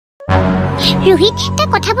ৰোহিত তই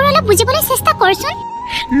কথাবোৰ অলপ বুজিবলৈ চেষ্টা কৰচোন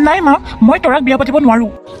নাই মা মই তৰাক বিয়া পাতিব নোৱাৰো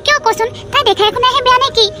কিয় কচোন তাই দেখাই শুনাইহে বেয়া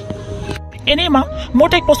নেকি এনেই মা মোৰ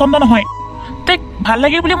তাইক পচন্দ নহয় তাইক ভাল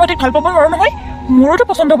লাগে বুলি মই তাইক ভাল পাব নোৱাৰো নহয় মোৰোতো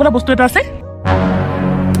পচন্দ হ'বলা বস্তু এটা আছে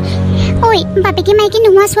ঐ বাপেকে মাইকী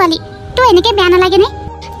নোহোৱা ছোৱালী তই এনেকে বেয়া নালাগেনে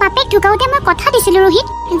বাপেক ঢুকাওঁতে মই কথা দিছিলোঁ ৰোহিত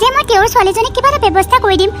যে মই তেওঁৰ ছোৱালীজনীক কিবা এটা ব্যৱস্থা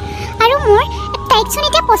কৰি দিম আৰু মোৰ তাইকচোন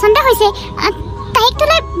এতিয়া পচন্দ হৈছে তাইক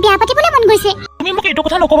তোলৈ বিয়া পাতিবলৈ মন গৈছে তুমি মোক এইটো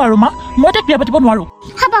কথা নকবা আৰু মা মই তাইক বিয়া পাতিব নোৱাৰো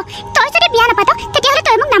হ'ব তই যদি বিয়া নাপাত তেতিয়াহ'লে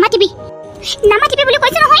তই মোক নামাতিবি বুলি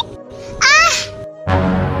কৈছো নহয়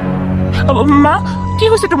মা কি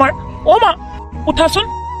হৈছে তোমাৰ অ মা উঠাচোন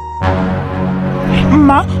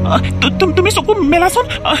মা তুমি চকু মেলাচোন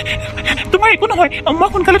তোমাৰ একো নহয় মই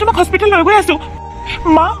সোনকালে তোমাক হস্পিটেল লৈ গৈ আছো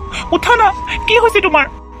মা উঠা না কি হৈছে তোমাৰ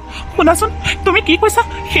শুনাচোন তুমি কি কৈছা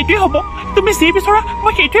সেইটোৱে হ'ব তুমি যি বিচৰা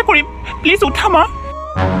মই সেইটোৱে কৰিম প্লিজ উঠা মা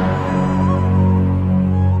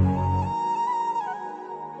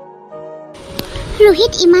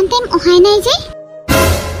ৰোহিত ইমান টাইম অহাই নাই যে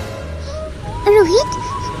ৰোহিত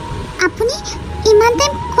আপুনি ইমান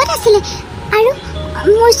টাইম ক'ত আছিলে আৰু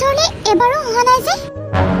মোৰ ওচৰলৈ এবাৰো অহা নাই যে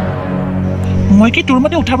মই কি তোৰ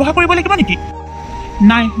মতে উঠা বহা কৰিব লাগিব নেকি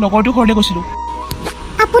নাই লগৰটো ঘৰলৈ গৈছিলোঁ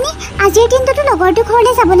আপুনি আজিৰ দিনটোতো লগৰটো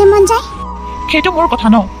ঘৰলৈ যাবলৈ মন যায় সেইটো মোৰ কথা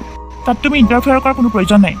ন তাত তুমি ইণ্টাৰফেয়াৰ কৰাৰ কোনো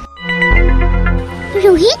প্ৰয়োজন নাই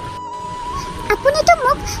ৰোহিত আপুনিতো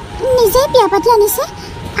মোক নিজেই বিয়া পাতি আনিছে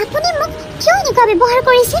আপুনি মোক কিয় এনেকুৱা ব্যৱহাৰ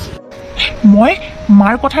কৰিছে মই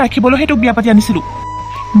মাৰ কথা ৰাখিবলৈহে তোক বিয়া পাতি আনিছিলোঁ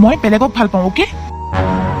মই বেলেগক ভাল পাওঁ অ'কে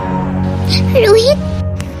ৰোহিত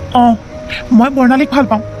অঁ মই বৰ্ণালীক ভাল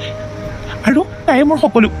পাওঁ আৰু তাই মোৰ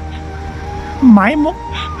সকলো মায়ে মোক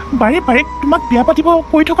বাৰে বাৰে তোমাক বিয়া পাতিব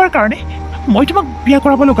কৈ থকাৰ কাৰণে মই তোমাক বিয়া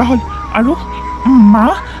কৰাব লগা হ'ল আৰু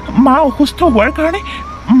মা অসুস্থ হোৱাৰ কাৰণে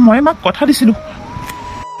মই মাক কথা দিছিলোঁ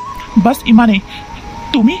বাছ ইমানেই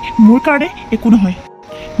তুমি মোৰ কাৰণে একো নহয়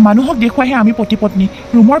মানুহক দেখুৱাইহে আমি পতি পত্নী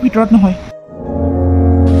ৰুমৰ ভিতৰত নহয়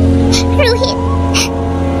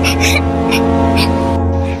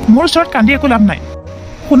মোৰ ওচৰত কান্দি একো লাভ নাই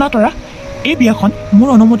শুনা তৰা এই বিয়াখন মোৰ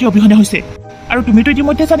অনুমতি অবিহনে হৈছে আৰু তুমিতো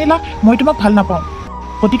ইতিমধ্যে জানিলা মই তোমাক ভাল নাপাওঁ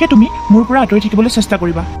গতিকে তুমি মোৰ পৰা আঁতৰি থাকিবলৈ চেষ্টা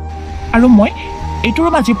কৰিবা আৰু মই এইটো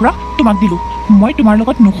ৰুম আজিৰ পৰা তোমাক দিলোঁ মই তোমাৰ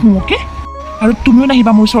লগত নুশুওঁ অ'কে আৰু তুমিও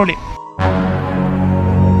নাহিবা মোৰ ওচৰলৈ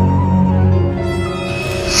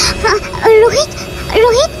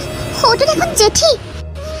ৰোহিত সৌটো দেখোন জেঠি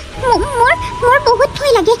মোৰ বহুত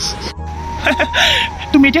ভয় লাগে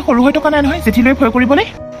তুমি এতিয়া সৰু হৈ থকা নাই নহয় জেঠিলৈ ভয় কৰিবলৈ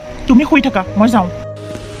তুমি শুই থাকা মই যাওঁ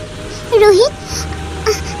ৰোহিত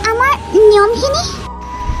আমাৰ নিয়মখিনি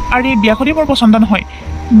আৰু এই বিয়াখনেই মোৰ পচন্দ নহয়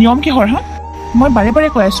নিয়ম কিহৰ হা মই বাৰে বাৰে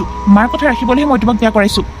কৈ আছোঁ মাৰ কথা ৰাখিবলৈহে মই তোমাক বিয়া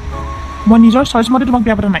কৰাইছোঁ মই নিজৰ চইচ মতে তোমাক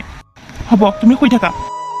বিয়া পতা নাই হ'ব তুমি শুই থাকা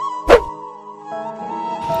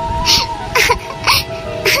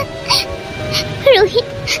ৰোহিত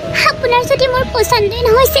আপোনাৰ যদি মোৰ পচন্দই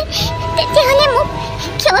নহৈছে তেতিয়াহ'লে মোক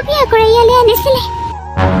কিয় বিয়া কৰাই ইয়ালৈ আনিছিলে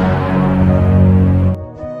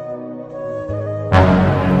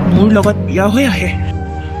মোৰ লগত বিয়া হৈ আহে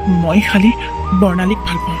মই খালি বৰ্ণালীক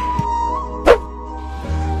ভাল পাওঁ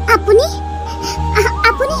আপুনি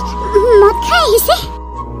মদ খাই আহিছে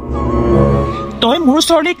তই মোৰ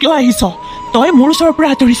ওচৰলৈ কিয় আহিছ তই মোৰ ওচৰৰ পৰা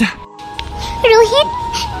আঁতৰিছা ৰোহিত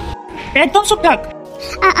একদম চুপ থাক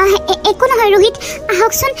একো নহয় ৰোহিত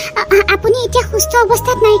আহকচোন আপুনি এতিয়া সুস্থ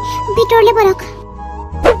অৱস্থাত নাই ভিতৰলৈ বলক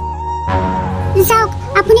যাওক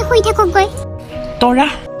আপুনি শুই থাককগৈ তৰা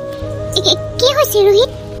কি হৈছে ৰোহিত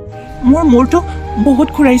মোৰ মূৰটো বহুত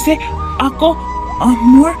ঘূৰাইছে আকৌ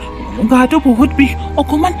মোৰ গাটো বহুত বিষ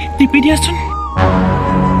অকণমান টিপি দিয়াচোন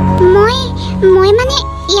মই মানে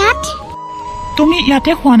ইয়াত তুমি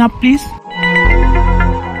ইয়াতে খোৱা না প্লিজ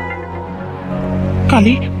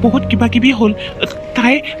কালি বহুত কিবা কিবি হ'ল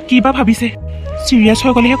তাই কিবা ভাবিছে চিৰিয়াছ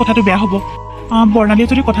হৈ গ'লেহে কথাটো বেয়া হ'ব বৰ্ণালীয়ে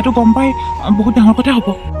যদি কথাটো গম পায় বহুত ডাঙৰ কথা হ'ব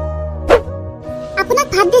আপোনাক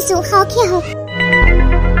ভাত দিছোঁ খাওঁকি আহক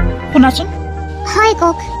শুনাচোন হয়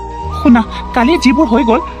কওক শুনা কালি যিবোৰ হৈ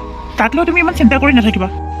গ'ল তাক লৈ তুমি ইমান চিন্তা কৰি নাথাকিবা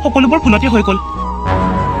সকলোবোৰ ভুলতে হৈ গ'ল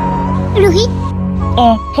ৰোহিত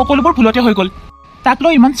অঁ সকলোবোৰ ভুলতে হৈ গ'ল তাক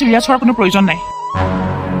লৈ ইমান চিৰিয়াছ হোৱাৰ কোনো প্ৰয়োজন নাই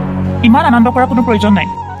ইমান আনন্দ কৰাৰ কোনো প্ৰয়োজন নাই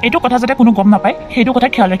এইটো কথা যাতে কোনো গম নাপায় সেইটো কথা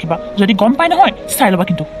খেয়াল ৰাখিবা যদি গম পায় নহয় চাই ল'বা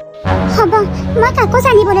কিন্তু হ'ব মই কাকো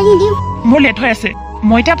জানিবলৈ নিদিওঁ মোৰ লেট হৈ আছে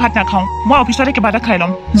মই এতিয়া ভাত নাখাওঁ মই অফিচতে কিবা এটা খাই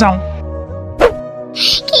ল'ম যাওঁ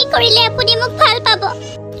কি কৰিলে আপুনি মোক ভাল পাব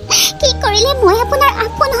কি কৰিলে মই আপোনাৰ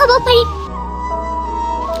আপোন হ'ব পাৰিম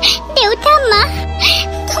দেউতা মা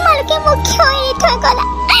তোমালোকে মোক কিয় এৰি থৈ গ'লা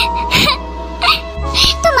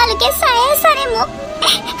তোমালোকে চাই মোক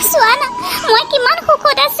চোৱা না মই কিমান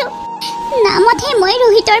সুখত আছো নামতহে মই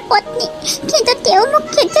ৰোহিতৰ পত্নী কিন্তু তেওঁ মোক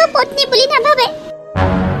কেতিয়াও পত্নী বুলি নাভাবে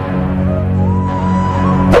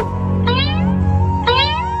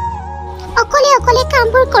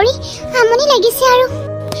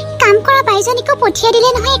বাইজনীকো পঠিয়াই দিলে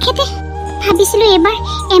নহয় এখেতে ভাবিছিলোঁ এবাৰ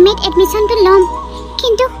এমএত এডমিশ্যনটো ল'ম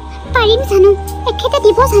কিন্তু পাৰিম জানো এখেতে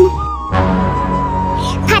দিব জানো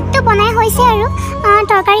ভাতটো বনাই হৈছে আৰু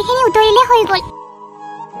তৰকাৰীখিনি উতলিলে হৈ গ'ল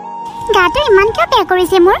গাটো ইমান কিয় বেয়া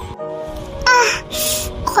কৰিছে মোৰ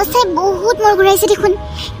সঁচাই বহুত মোৰ ঘূৰাইছে দেখোন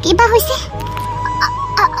কিবা হৈছে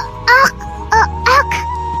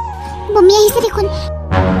বমি আহিছে দেখোন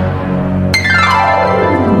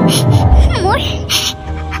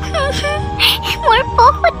মোৰ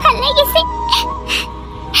বহুত ভাল লাগিছে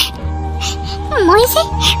মই যে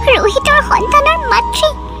ৰোহিতৰ সন্তানৰ মাতৃ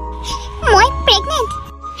মই প্ৰেগনেণ্ট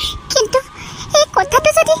কিন্তু এই কথাটো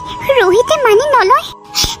যদি ৰোহিতে মানি নলয়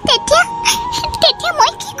তেতিয়া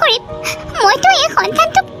মই কি কৰিম মইতো এই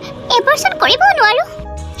সন্তানটোক এবৰ্চন কৰিব নোৱাৰো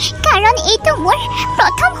কাৰণ এইটো মোৰ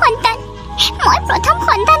প্ৰথম সন্তান মই প্ৰথম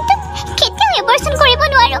সন্তানটোক কেতিয়াও এবৰ্চন কৰিব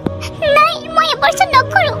নোৱাৰো নাই মই এবৰ্চন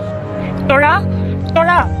নকৰো তৰা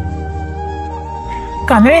তৰা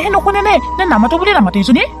কাণেৰেহে নুশুনে নে নামাতো বুলি নামাতে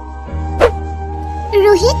এজনী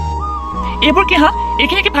ৰোহিত এইবোৰ কি হা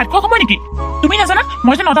এইখিনি কি ভাত খোৱা সময় নেকি তুমি নাজানা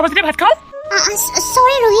মই যে 9টা বজাতে ভাত খাওঁ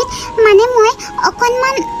সৰি ৰোহিত মানে মই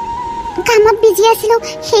অকণমান কামত বিজি আছিলোঁ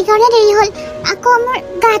সেইকাৰণে দেৰি হ'ল আকৌ মোৰ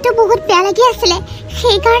গাটো বহুত বেয়া লাগি আছিলে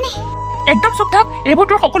সেইকাৰণে একদম চুপ থাক এইবোৰ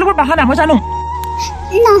তোৰ সকলোবোৰ বাহানা মই জানো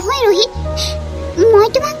নহয় ৰোহিত মই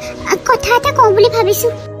তোমাক কথা এটা কওঁ বুলি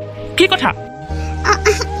ভাবিছোঁ কি কথা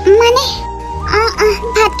মানে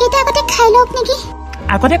ভাতকেইটা আগতে খাই লওক নেকি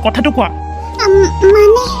আগতে কথাটো কোৱা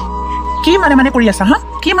মানে কি মানে কৰি আছা হা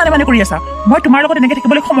কি মানে কৰি আছা মই তোমাৰ লগত এনেকৈ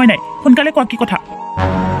থাকিবলৈ সময় নাই সোনকালে কোৱা কি কথা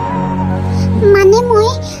মানে মই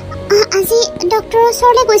আজি ডক্টৰৰ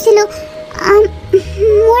ওচৰলৈ গৈছিলোঁ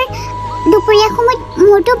মোৰ দুপৰীয়া সময়ত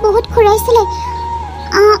মূৰটো বহুত ঘূৰাইছিলে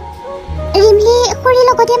ৰিমলি খুৰীৰ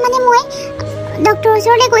লগতে মানে মই ডক্টৰৰ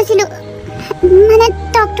ওচৰলৈ গৈছিলোঁ মানে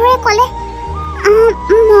ডক্টৰে ক'লে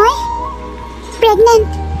মই প্ৰেগনেণ্ট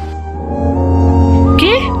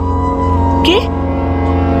কি কি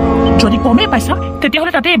যদি কমেই পাইছা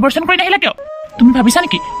তেতিয়াহ'লে তাতে এবৰ্চন কৰি নাহিলা কিয় তুমি ভাবিছা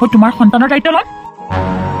নেকি মই তোমাৰ সন্তানৰ দায়িত্ব ল'ম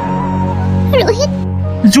ৰোহিত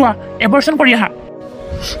যোৱা এবৰ্চন কৰি আহা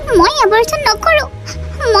মই এবৰ্চন নকৰোঁ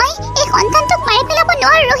মই এই সন্তানটোক মাৰি পেলাব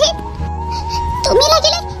নোৱাৰোঁ ৰোহিত তুমি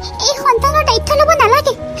লাগিলে এই সন্তানৰ দায়িত্ব ল'ব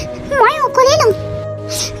নালাগে মই অকলেই ল'ম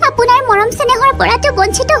আপোনাৰ মৰম চেনেহৰ পৰাটো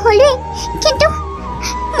বঞ্চিত হ'লোৱেই কিন্তু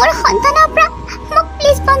মোৰ সন্তানৰ পৰা মোক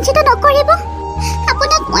প্লিজ বঞ্চিত নকৰিব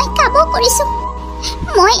আপোনাক মই কাবৌ কৰিছোঁ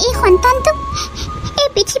মই এই সন্তানটোক এই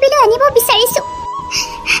পৃথিৱীলৈ আনিব বিচাৰিছোঁ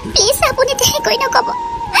প্লিজ আপুনি তেনেকৈ নক'ব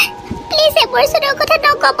প্লিজ এবৰ্চনৰ কথা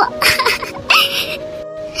নক'ব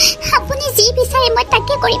আপুনি যি বিচাৰে মই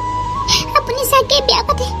তাকে কৰিম আপুনি যাকে বিয়া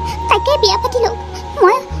পাতে তাকে বিয়া পাতি লওক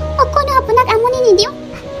মই অকণো আপোনাক আমনি নিদিওঁ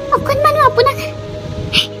অকণমানো আপোনাক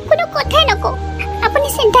কোনো কথাই নকওঁ আপুনি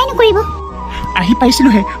চিন্তাই নকৰিব আহি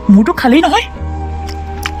পাইছিলোহে মোৰতো খালেই নহয়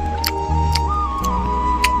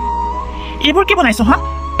এইবোৰ কি বনাইছ হা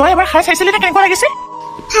তই এবাৰ খাই চাইছিলি নে কেনেকুৱা লাগিছে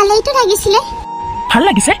ভালেইতো লাগিছিলে ভাল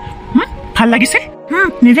লাগিছে ভাল লাগিছে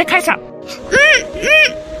নিজে খাইছা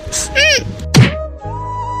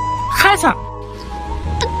খাইছা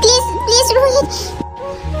প্লিজ প্লিজ ৰোহিত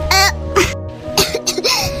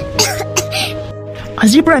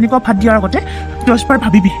আজিৰ পৰা এনেকুৱা ভাত দিয়াৰ আগতে 10 বাৰ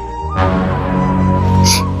ভাবিবি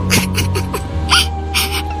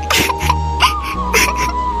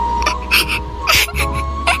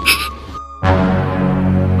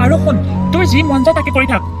আৰু শুন তোৰ যি মন যায় তাকে কৰি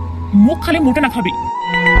থাক মোক খালি মোৰটো নাখাবি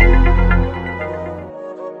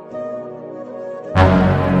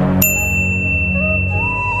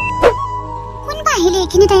কোনবা আহিলে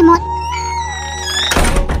এইখিনি টাইমত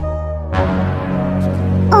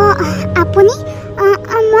আপুনি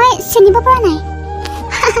মই চিনিব পৰা নাই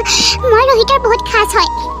মই ৰোহিতৰ বহুত খাছ হয়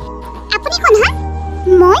আপুনি কোন হা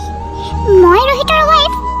মই ৰোহিতৰ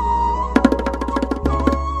ৱাইফ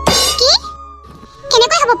কি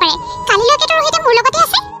কেনেকৈ হ'ব পাৰে কালিলৈকেতো ৰোহিতে মোৰ লগতে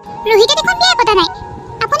আছে ৰোহিতে দেখোন বিয়া পতা নাই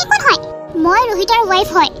আপুনি কোন হয় মই ৰোহিতৰ ৱাইফ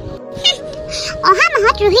হয় অহা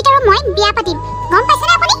মাহত ৰোহিত আৰু মই বিয়া পাতিম গম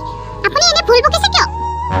পাইছেনে আপুনি আপুনি এনে ভুল বকিছে কিয়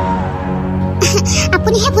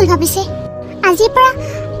আপুনিহে ভুল ভাবিছে আজিৰ পৰা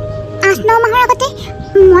 8-9 মাহৰ আগতে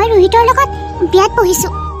মই ৰোহিতৰ লগত বিয়াত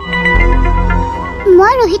বহিছোঁ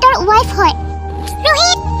মই ৰোহিতৰ ৱাইফ হয়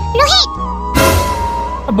ৰোহিত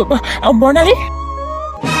বৰ্ণালী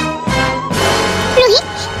ৰোহিত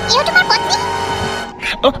এওঁ তোমাৰ পত্নী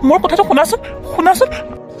মোৰ কথাটো শুনাচোন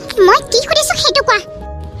মই কি সুধিছোঁ সেইটো কোৱা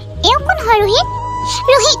এওঁ কোন হয়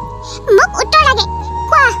ৰোহিত মোক উত্তৰ লাগে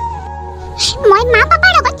কোৱা মই মা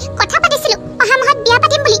পাপাৰ লগত কথা পাতিছিলোঁ অহা মাহত বিয়া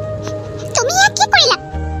পাতিম বুলি তুমি ইয়াত কি কৰিলা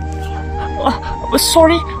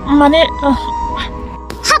সৰি মানে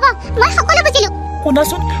হ'ব মই সকলো বুজিলোঁ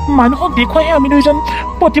শুনাচোন মানুহক দেখুৱাইহে আমি দুইজন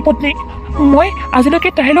পতি পত্নী মই আজিলৈকে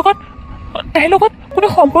তাইৰ লগত কোনো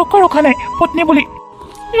সম্পৰ্ক ৰখা নাই পত্নী বুলি।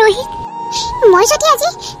 ৰোহিত, মই যদি আজি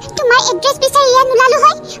তোমাৰ এড্ৰেছ বিচাৰি ইয়াত নোলালো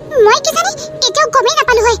হয়, মই কিজানি কেতিয়াও গমেই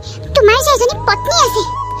নাপালো হয় তোমাৰ যে এজনী পত্নী আছে,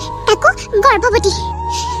 তাকো গৰ্ভৱতী।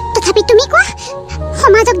 তথাপি তুমি কোৱা,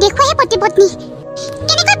 সমাজক দেখুৱাইহে পত্নী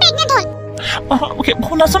কেনেকৈ প্ৰেগনেণ্ট হ'ল?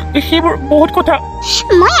 শুনাচোন, সেইবোৰ বহুত কথা।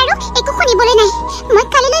 মই আৰু একো শুনিবলৈ নাই। মই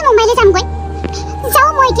কালিলৈ মুম্বাইলৈ যামগৈ।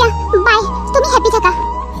 যাওঁ মই এতিয়া। বাই, তুমি হেপী থাকা।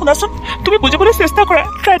 শুনাচোন, তুমি বুজিবলৈ চেষ্টা কৰা।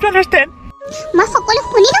 Try to understand. মই সকলো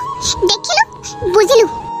শুনিলো, দেখিলো, বুজিলো।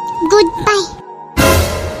 Good bye.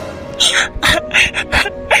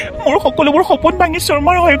 মোৰ সকলোবোৰ সপোন ভাঙি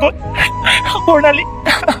চুৰমাৰ হৈ গ'ল বৰ্ণালী।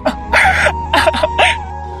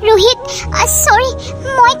 ৰোহিত, চৰি,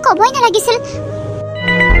 মই ক'বই নালাগিছিল।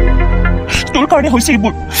 তোৰ কাৰণে হৈছে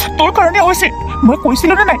এইবোৰ, তোৰ কাৰণে হৈছে। মই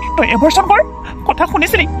কৈছিলো নে নাই তই এবৰ্চন কৰ? কথা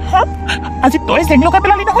শুনিছিলি? হা, আজি তই জেং লগাই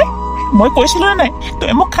পেলালি নহয়। মই কৈছিলো নে নাই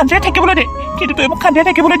তই মোক শান্তিৰে থাকিবলৈ দে, কিন্তু তই মোক শান্তিৰে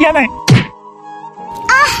থাকিবলৈ দিয়া নাই।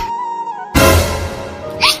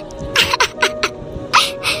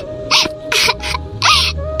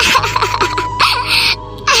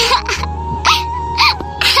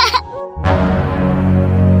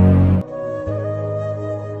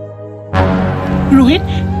 ৰোহিত,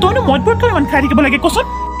 তইনো মদবোৰ কিয় ইমান খাই থাকিব লাগে কচোন?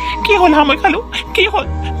 কি হ'ল হা? মই খালো কি হ'ল?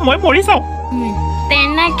 মই মৰি যাওঁ।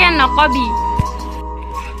 তেনেকে নকবি।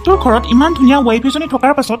 তোৰ ঘৰত ইমান ধুনীয়া ৱাইফ এজনী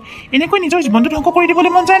থকাৰ পাছত এনেকৈ নিজৰ জীৱনটো ধ্বংস কৰি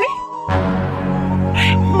দিবলৈ মন যায়নে?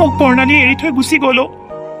 মোক বৰ্ণালীয়ে এৰি থৈ গুচি গ'ল।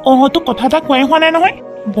 তোক কথা এটা কোৱাই হোৱা নাই নহয়।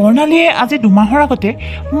 বৰ্ণালীয়ে আজি 2 মাহৰ আগতে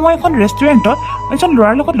মই এখন ৰেষ্টুৰেণ্টত এজন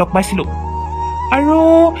ল'ৰাৰ লগত লগ পাইছিলোঁ, আৰু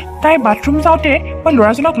তাই বাথৰুম যাওঁতে মই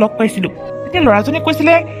ল'ৰাজনক লগ পাইছিলোঁ। তেতিয়া ল'ৰাজনে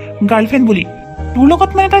কৈছিলে গাৰ্লফ্ৰেণ্ড বুলি। তোৰ লগত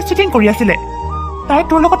মানে তাই চিটিং কৰি আছিলে। তাই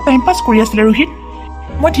তোৰ লগত টাইম পাছ কৰি আছিলে ৰোহিত।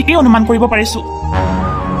 মই ঠিকেই অনুমান কৰিব পাৰিছোঁ।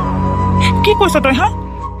 কি কৈছ তই হা?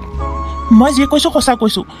 মই যি কৈছোঁ সঁচা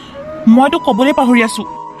কৈছোঁ। মই তোক ক'বলৈ পাহৰি আছোঁ।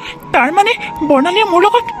 তাৰ মানে বৰ্ণালীয়ে মোৰ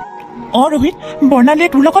লগত? ৰোহিত, বৰ্ণালীয়ে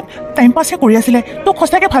তোৰ লগত টাইম পাছহে কৰি আছিলে, তোক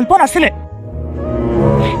সঁচাকৈ ভাল পোৱা নাছিলে।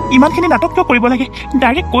 ইমানখিনি নাটক কিয় কৰিব লাগে?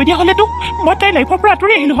 ডাইৰেক্ট কৈ দিয়া হ'লেতো মই তাইৰ লাইফৰ পৰা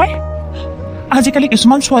আঁতৰি আহিলোঁ হয়। আজিকালি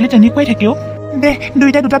কিছুমান ছোৱালী তেনেকুৱাই থাকেও। দে,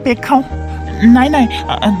 দুটা পেক খাওঁ। নাই,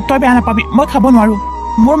 তই বেয়া নাপাবি, মই খাব নোৱাৰোঁ।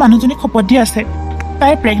 মোৰ মানুহজনীক শপত দি আছে,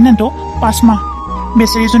 তাই প্ৰেগনেণ্টো 5 মাহ।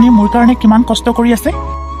 বেচেৰীজনী মোৰ কাৰণে কিমান কষ্ট কৰি আছে।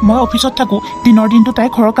 মই অফিচত থাকোঁ, দিনৰ দিনটো তাই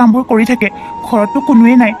ঘৰৰ কামবোৰ কৰি থাকে। ঘৰততো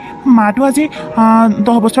কোনোৱেই নাই। মাটো আজি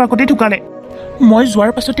 10 বছৰ আগতেই ঢুকালে। মই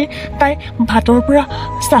যোৱাৰ পাছতে তাই ভাতৰ পৰা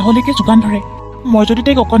চাহলৈকে যোগান ধৰে। মই যদি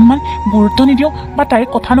তাইক অকণমান গুৰুত্ব নিদিওঁ বা তাইৰ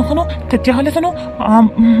কথা নুশুনো, তেতিয়াহ'লে জানো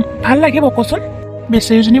ভাল লাগিব কচোন?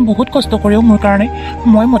 বেচেৰীজনী বহুত কষ্ট কৰেও মোৰ কাৰণে।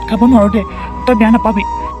 মই মদ খাব নোৱাৰোঁ দে, তই বেয়া নাপাবি।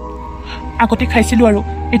 আগতে খাইছিলোঁ, আৰু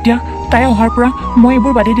এতিয়া তাই অহাৰ পৰা মই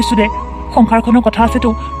এইবোৰ বাদেই দিছোঁ দে। সংসাৰখনৰ কথা আছেতো।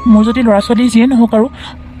 মোৰ যদি ল'ৰা ছোৱালী যিয়ে নহওক, আৰু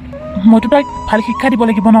মইতো তাইক ভাল শিক্ষা দিব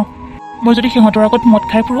লাগিব ন। মই যদি সিহঁতৰ আগত মদ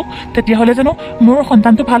খাই ফুৰোঁ, তেতিয়াহ'লে জানো মোৰ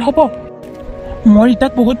সন্তানটো ভাল হ'ব? মই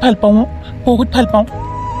ৰীতাক বহুত ভাল পাওঁ, বহুত ভাল পাওঁ।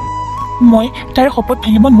 মই তাইৰ শপত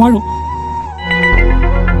ভাঙিব নোৱাৰোঁ।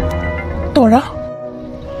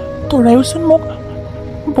 তৰায়োচোন মোক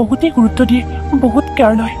বহুতেই গুৰুত্ব দিয়ে, বহুত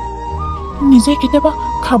কেয়াৰ লয়। নিজে কেতিয়াবা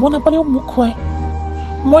খাব নাপালেও মোক খুৱায়।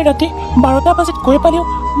 মই ৰাতি 12টা বাজিত গৈ পালেও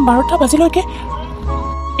 12টা বাজিলৈকে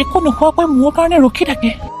একো নোখোৱাকৈ মোৰ কাৰণে ৰখি থাকে।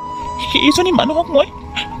 সেইজনী মানুহক মই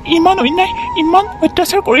ইমান অন্যায়, ইমান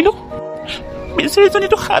অত্যাচাৰ কৰিলোঁ।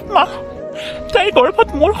 বেচেৰীজনীতো 7 মাহ। তাইৰ গৰ্ভত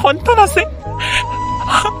মোৰ সন্তান আছে,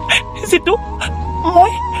 যিটো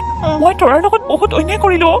মই তৰাৰ লগত বহুত অন্যায়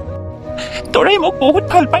কৰিলোঁ। তৰাই মোক বহুত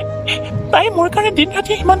ভাল পায়। তাই মোৰ কাৰণে দিন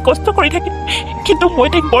ৰাতি ইমান কষ্ট কৰি থাকে, কিন্তু মই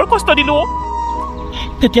তাইক বৰ কষ্ট দিলোঁ।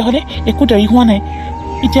 তেতিয়াহ'লে একো দেৰি হোৱা নাই।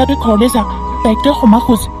 এতিয়া তই ঘৰলৈ যা, তাইক তই ক্ষমা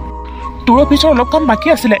খোজ। তোৰ অফিচৰ অলপ কাম বাকী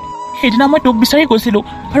আছিলে, সেইদিনা মই তোক বিচাৰি গৈছিলোঁ,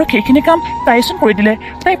 আৰু সেইখিনি কাম তাইচোন কৰি দিলে।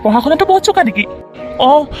 তাই পঢ়া শুনাটো বহুত চোকা নেকি?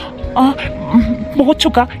 বহুত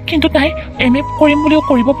চোকা, কিন্তু তাই MA কৰিম বুলিও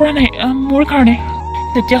কৰিব পৰা নাই মোৰ কাৰণে।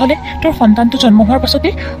 তেতিয়াহ'লে তোৰ সন্তানটো জন্ম হোৱাৰ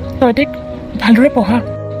পাছতেই তই তাইক ভালদৰে পঢ়া,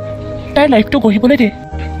 তাইৰ লাইফটো গঢ়িবলৈ দে।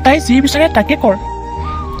 তাই যি বিচাৰে তাকে কৰ।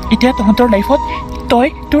 এতিয়া তহঁতৰ লাইফত তই,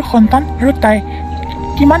 তোৰ সন্তান আৰু তাই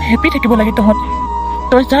কিমান হেপী থাকিব লাগে তহঁত।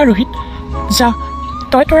 তই যা ৰোহিত, যা।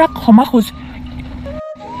 তই তৰাক ক্ষমা খোজ।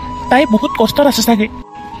 তাই বহুত কষ্টত আছে চাগে।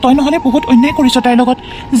 তই নহ'লে বহুত অন্যায় কৰিছ তাইৰ লগত।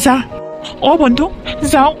 যা। বন্ধু,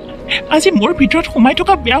 যাওঁ। আজি মোৰ ভিতৰত সোমাই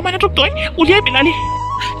থকা বেয়া মানুহটোক তই উলিয়াই পেলালি।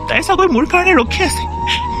 তাই চাগৈ মোৰ কাৰণে ৰখি আছে।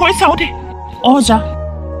 মই চাওঁ দে। যা।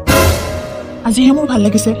 আজিহে মোৰ ভাল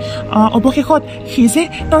লাগিছে। অৱশেষত সি যে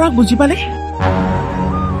তৰাক বুজি পালে।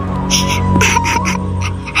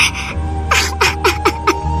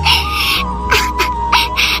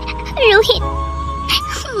 ৰোহিত,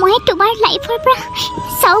 মই তোমাৰ লাইফৰ পৰা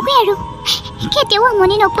চাওঁগৈ আৰু কেতিয়াও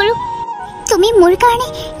আমনি নকৰোঁ। তুমি মোৰ কাৰণে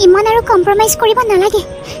ইমান আৰু কম্প্ৰমাইজ কৰিব নালাগে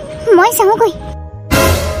মই যাওঁগৈ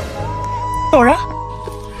তৰা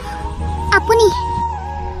আপুনি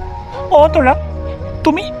অ তৰা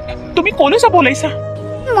তুমি তুমি কলৈ যাব ওলাইছা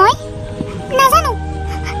মই নাজানো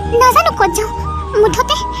নাজানো ক'ত যাওঁ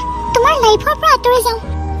মুঠতে তোমাৰ লাইফৰ পৰা আঁতৰি যাওঁ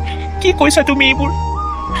কি কৈছা তুমি এইবোৰ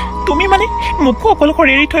তুমি মানে মোকো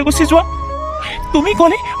অকলশৰে এৰি থৈ গুচি যোৱা তুমি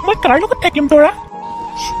গ'লে মই কাৰ লগত থাকিম তৰা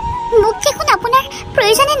মোক দেখোন আপোনাৰ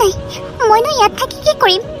প্ৰয়োজনে নাই মইনো ইয়াত থাকি কি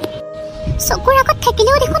কৰিম চকুৰ আগত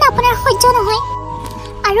থাকিলেও দেখোন আপোনাৰ সহ্য নহয়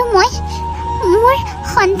আৰু মই মোৰ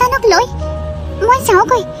সন্তানক লৈ মই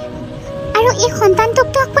যাওঁগৈ আৰু এই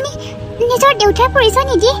সন্তানটোকতো আপুনি নিজৰ দেউতাৰ পৰিচয়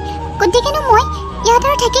নিদিয়ে গতিকেনো মই ইয়াত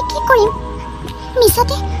আৰু থাকি কি কৰিম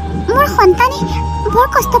মিছতে মোৰ সন্তানে বৰ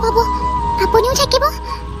কষ্ট পাব আপুনিও থাকিব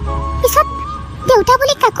পিছত দেউতা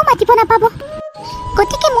বুলি কাকো মাতিব নাপাব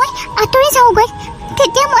গতিকে মই আঁতৰি যাওঁগৈ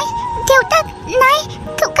তেতিয়া মই দেউতাক নাই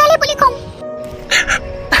ঢুকালে বুলি ক'ম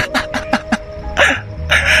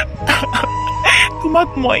তোমাক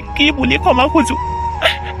মই কি বুলি ক্ষমা খোজো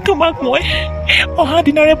তোমাক মই অহা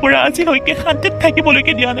দিনাৰে পৰা আজিলৈকে শান্তিত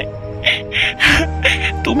থাকিবলৈকে দিয়া নাই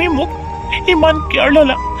তুমি মোক ইমান কেয়াৰ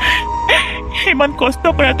ল'লা ইমান কষ্ট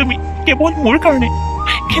কৰা তুমি কেৱল মোৰ কাৰণে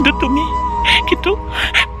কিন্তু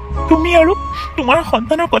তুমি আৰু তোমাৰ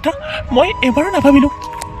সন্তানৰ কথা মই এবাৰো নাভাবিলো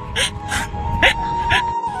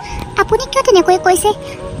আপুনি কিয় তেনেকৈ কৈছে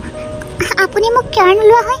আপুনি মোক কেয়াৰ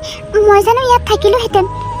নোলোৱা হয় মই জানো ইয়াত থাকিলোহেঁতেন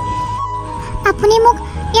আপুনি মোক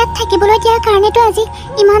ইয়াত থাকিবলৈ দিয়াৰ কাৰণেতো আজি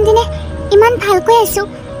ইমান দিনে ইমান ভালকৈ আছো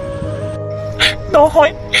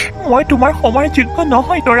নহয় মই তোমাৰ সময়ৰ যোগ্য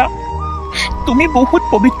নহয় তৰা তুমি বহুত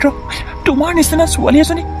পবিত্ৰ তোমাৰ নিচিনা ছোৱালী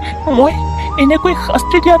এজনী মই এনেকৈ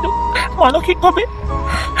শাস্তি দিয়াটো মানসিকভাৱে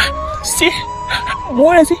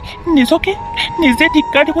মোৰ আজি নিজকে নিজে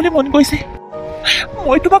ধিক্কাৰ দিবলৈ মন গৈছে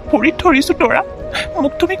মই তোমাক ভৰিত ধৰিছো তৰা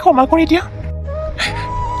মোক তুমি ক্ষমা কৰি দিয়া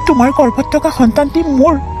তোমাৰ গৰ্ভত থকা সন্তানটি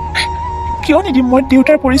মোৰ কিয় নিদিম মই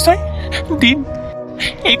দেউতাৰ পৰিচয় দিম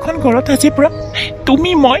এইখন ঘৰত আজিৰ পৰা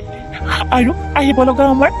তুমি মই আৰু আহিব লগা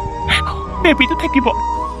আমাৰ বেবীটো থাকিব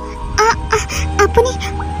আপুনি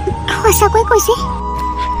সঁচাকৈ কৈছে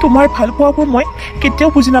তোমাৰ ভাল পোৱাবোৰ মই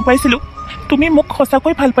কেতিয়াও বুজি নাপাইছিলোঁ তুমি মোক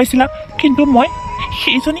সঁচাকৈ ভাল পাইছিলা কিন্তু মই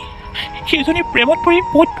সেইজনী প্ৰেমত পৰি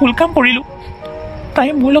বহুত ভুল কাম কৰিলোঁ তাই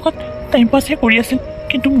মোৰ লগত টাইম পাছহে কৰি আছিল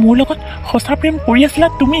কিন্তু মোৰ লগত সঁচা প্ৰেম কৰি আছিলা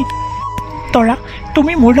তুমি তৰা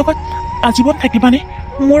তুমি মোৰ লগত আজীৱন থাকিবানে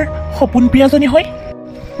মোৰ সপোন প্ৰিয়াজনী হয়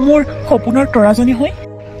মোৰ সপোনৰ তৰাজনী হয়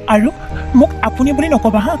আৰু মোক আপুনি বুলি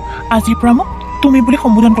নক'বা হা আজিৰ পৰা মোক তুমি বুলি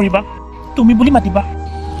সম্বোধন কৰিবা তুমি বুলি মাতিবা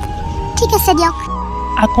ঠিক আছে দিয়ক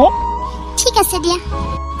আকৌ ঠিক আছে দিয়া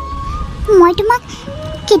মই তোমাক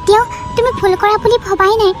কেতিয়াও তুমি ভুল কৰা বুলি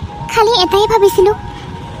ভবাই নাই খালি এটাই ভাবিছিলোঁ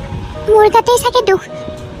মোৰ গাতেই চাগে দুখ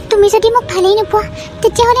তুমি যদি মোক ভালেই নোপোৱা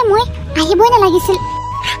তেতিয়াহ'লে মই আহিবই নালাগিছিল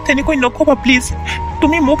তেনেকৈ নক'বা প্লিজ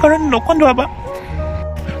তুমি মোক আৰু নকন্দুৱাবা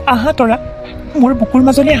আহা তৰা মোৰ বুকুৰ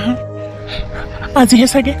মাজলৈ আহা আজিহে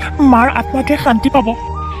চাগে মাৰ আত্মাটোৱে শান্তি পাব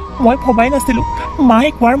মই ভবাই নাছিলোঁ মায়ে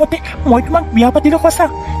কোৱাৰ মতে মই তোমাক বিয়া পাতিলোঁ সঁচা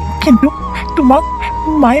কিন্তু তোমাক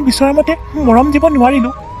মায়ে বিচৰা মতে মৰম দিব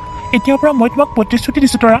নোৱাৰিলোঁ এতিয়াৰ পৰা মই তোমাক প্ৰতিশ্ৰুতি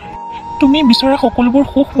দিছোঁ তৰা তুমি বিচৰা সকলোবোৰ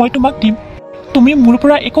সুখ মই তোমাক দিম তুমি মোৰ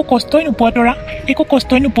পৰা একো কষ্টই নোপোৱা তৰা একো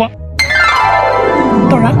কষ্টই নোপোৱা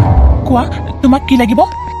তৰা কোৱা তোমাক কি লাগিব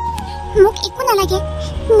মোক একো নালাগে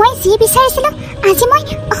মই যি বিচাৰিছিলোঁ আজি মই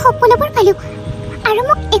সকলোবোৰ পালোঁ আৰু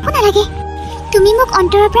মোক একো নালাগে তুমি মোক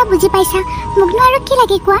অন্তৰৰ পৰা বুজি পাইছা মোকনো আৰু কি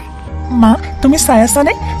লাগে কোৱা মা তুমি চাই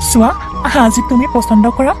আছানে চোৱা আজি তুমি পচন্দ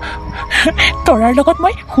কৰা তৰাৰ লগত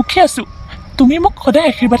মই সুখী আছোঁ তুমি মোক সদায়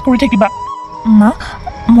আশীৰ্বাদ কৰি থাকিবা মা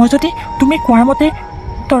মই যদি তুমি কোৱাৰ মতে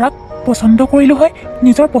তৰাক পচন্দ কৰিলোঁ হয়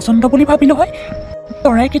নিজৰ পচন্দ বুলি ভাবিলোঁ হয়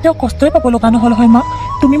তৰাই কেতিয়াও কষ্টই পাব লগা নহ'ল হয় মা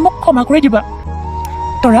তুমি মোক ক্ষমা কৰি দিবা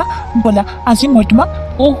তৰা ব'লা আজি মই তোমাক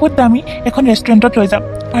বহুত দামী এখন ৰেষ্টুৰেণ্টত লৈ যাম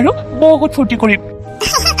আৰু বহুত ফূৰ্তি কৰিম